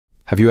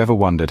Have you ever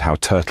wondered how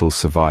turtles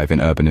survive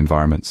in urban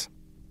environments?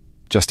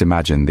 Just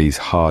imagine these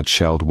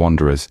hard-shelled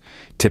wanderers,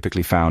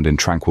 typically found in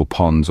tranquil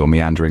ponds or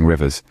meandering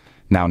rivers,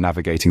 now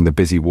navigating the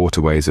busy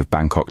waterways of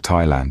Bangkok,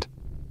 Thailand.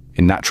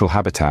 In natural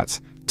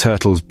habitats,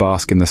 turtles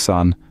bask in the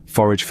sun,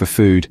 forage for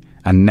food,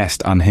 and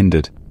nest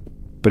unhindered.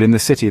 But in the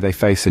city they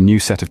face a new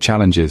set of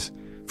challenges,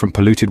 from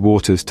polluted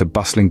waters to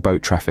bustling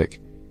boat traffic.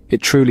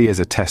 It truly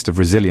is a test of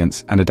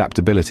resilience and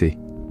adaptability.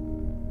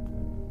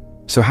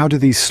 So how do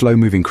these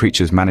slow-moving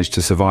creatures manage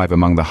to survive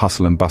among the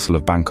hustle and bustle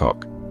of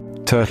Bangkok?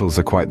 Turtles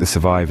are quite the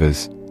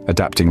survivors,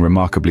 adapting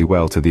remarkably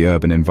well to the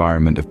urban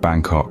environment of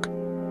Bangkok.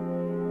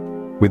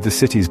 With the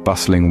city's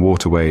bustling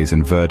waterways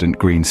and verdant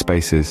green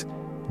spaces,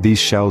 these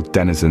shelled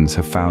denizens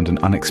have found an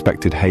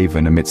unexpected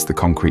haven amidst the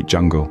concrete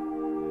jungle.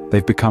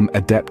 They've become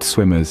adept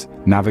swimmers,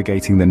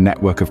 navigating the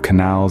network of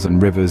canals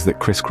and rivers that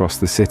crisscross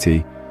the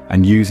city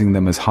and using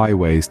them as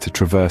highways to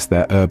traverse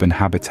their urban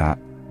habitat.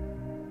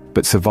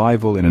 But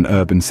survival in an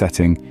urban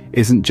setting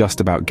isn't just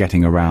about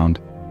getting around,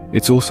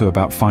 it's also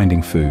about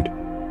finding food.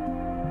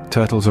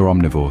 Turtles are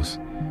omnivores,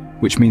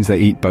 which means they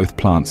eat both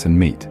plants and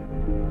meat.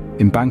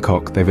 In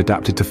Bangkok, they've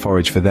adapted to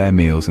forage for their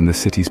meals in the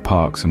city's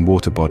parks and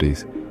water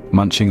bodies,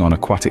 munching on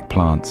aquatic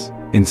plants,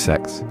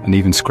 insects, and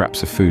even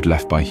scraps of food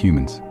left by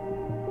humans.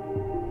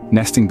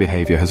 Nesting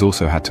behavior has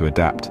also had to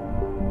adapt.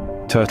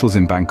 Turtles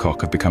in Bangkok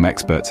have become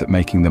experts at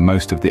making the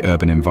most of the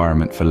urban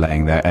environment for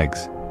laying their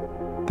eggs.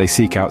 They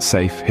seek out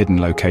safe, hidden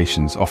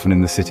locations, often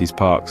in the city's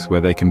parks, where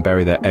they can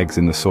bury their eggs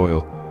in the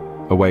soil,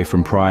 away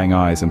from prying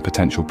eyes and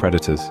potential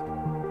predators.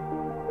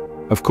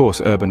 Of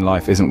course, urban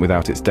life isn't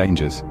without its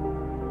dangers.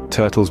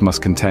 Turtles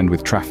must contend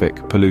with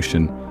traffic,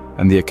 pollution,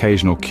 and the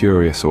occasional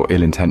curious or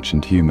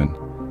ill-intentioned human.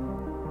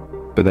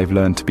 But they've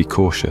learned to be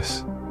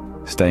cautious,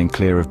 staying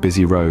clear of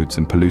busy roads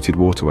and polluted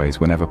waterways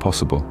whenever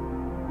possible.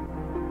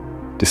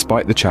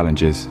 Despite the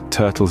challenges,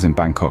 turtles in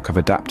Bangkok have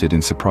adapted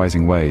in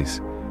surprising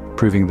ways,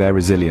 proving their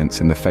resilience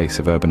in the face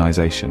of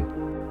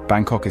urbanization.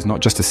 Bangkok is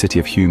not just a city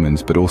of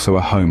humans, but also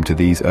a home to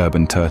these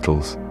urban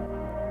turtles.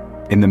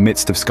 In the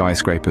midst of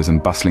skyscrapers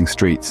and bustling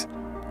streets,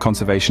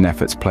 conservation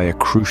efforts play a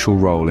crucial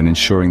role in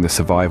ensuring the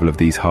survival of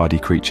these hardy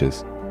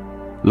creatures.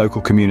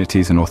 Local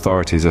communities and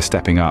authorities are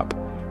stepping up,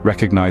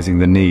 recognizing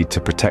the need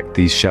to protect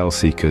these shell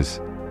seekers.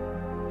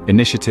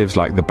 Initiatives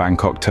like the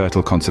Bangkok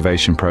Turtle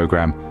Conservation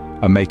Program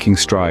are making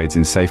strides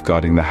in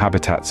safeguarding the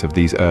habitats of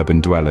these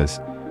urban dwellers,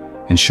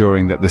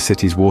 ensuring that the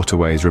city's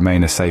waterways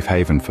remain a safe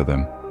haven for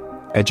them.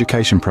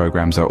 Education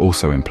programs are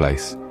also in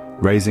place,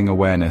 raising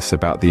awareness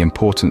about the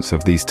importance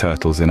of these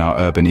turtles in our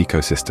urban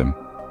ecosystem.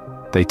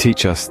 They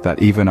teach us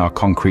that even our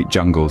concrete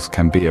jungles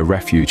can be a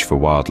refuge for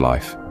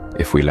wildlife,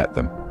 if we let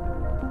them.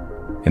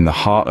 In the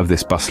heart of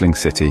this bustling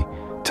city,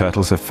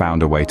 turtles have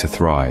found a way to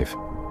thrive.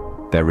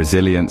 Their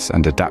resilience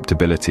and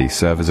adaptability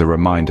serve as a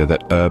reminder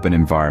that urban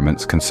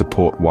environments can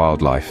support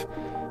wildlife,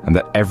 and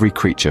that every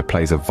creature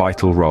plays a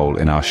vital role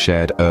in our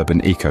shared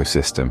urban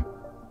ecosystem.